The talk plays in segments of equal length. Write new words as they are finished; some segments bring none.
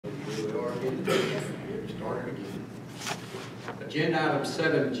we are again. Starting again. Agenda item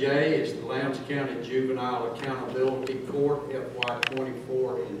 7J is the Lowndes County Juvenile Accountability Court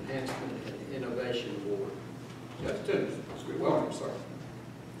FY24 Enhancement and Innovation Award. Judge Tennant, welcome, sir.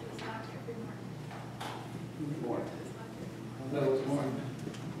 Good morning. No, good morning.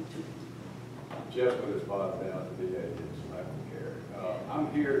 Jeff put his bottom down at the VA to get some medical care. I'm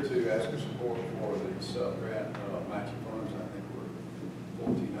here to ask for support for the sub-grant matching funds. I think we're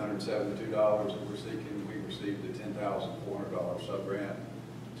 $1,472 that we're seeking. We received a $10,400 sub-grant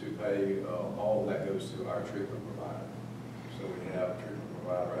to pay. All of that goes to our treatment provider. So we have a treatment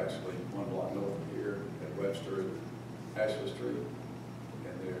provider actually one block north of here at Webster and Ashland Street,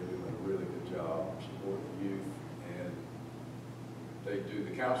 and they're doing a really good job supporting the youth. And they do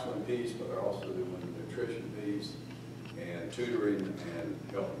the counseling piece, but they're also doing the nutrition piece and tutoring and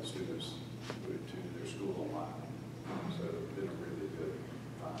helping the students to their school online. So it's been a really good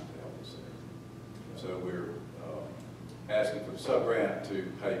time to help us there. So we're asking for the sub-grant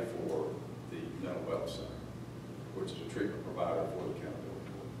to pay for the mental health center, which is a treatment provider for the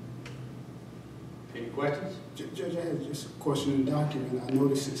accountability board. Any questions? Judge, I had just a question in the document. I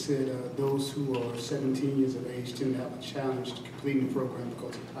noticed it said those who are 17 years of age tend to have a challenge to completing the program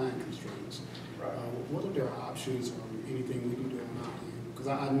because of time constraints. Right. What are their options or anything we can do on our end? Because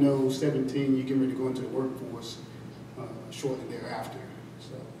I know 17, you're getting ready to go into the workforce shortly thereafter.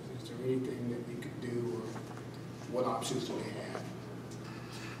 So is there anything that we could do, or what options do they have?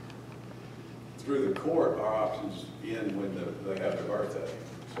 Through the court, our options end when they have their birthday.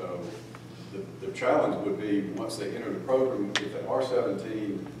 So the challenge would be once they enter the program, if they are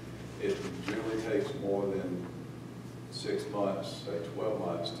 17, it generally takes more than 6 months, say 12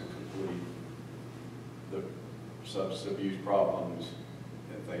 months, to complete the substance abuse problems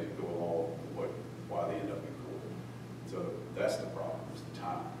and things that go along with why they end up in court. So that's the problem, is the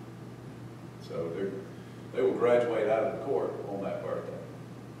time. So they will graduate out of the court on that birthday.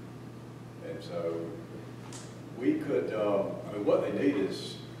 And so we could, I mean, what they need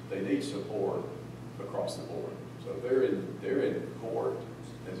is, they need support across the board. So they're in court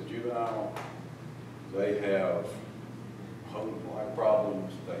as a juvenile. They have home life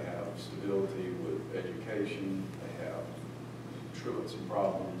problems. They have stability with education. They have truancy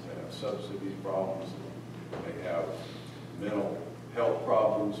problems. They have substance abuse problems. They have mental health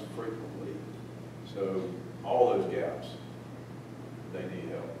problems frequently. So all those gaps, they need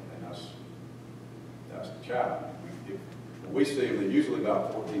help, and that's the challenge. When we see them, they're usually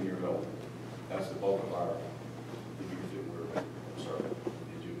about 14 years old. That's the bulk of our youth that we're serving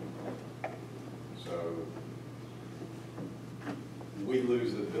in juvenile. So we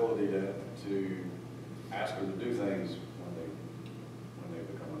lose the ability to ask them to do things when they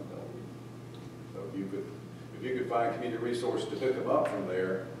become an adult. So if you could find community resources to pick them up from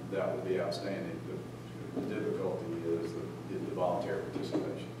there, that would be outstanding. The difficulty is the voluntary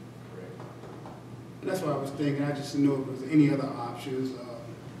participation. That's what I was thinking. I just didn't know if there was any other options.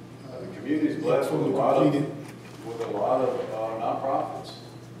 The community is blessed with a lot of nonprofits.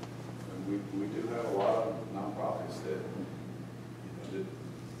 And we do have a lot of nonprofits that, that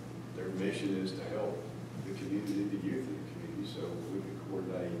their mission is to help the community, the youth in the community. So we can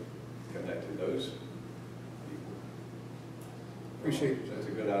coordinate, connecting those people. Appreciate it. That's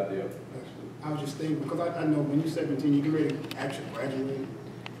a good idea. I was just thinking, because I know when you're 17, you get ready to actually graduate,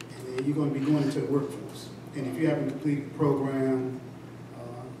 and then you're going to be going into the workforce. And if you haven't completed the program,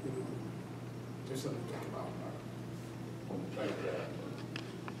 there's something to think about. Thank you.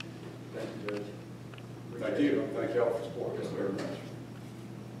 Thank you, Judge. Thank you. Thank you all for support. Yes, very much.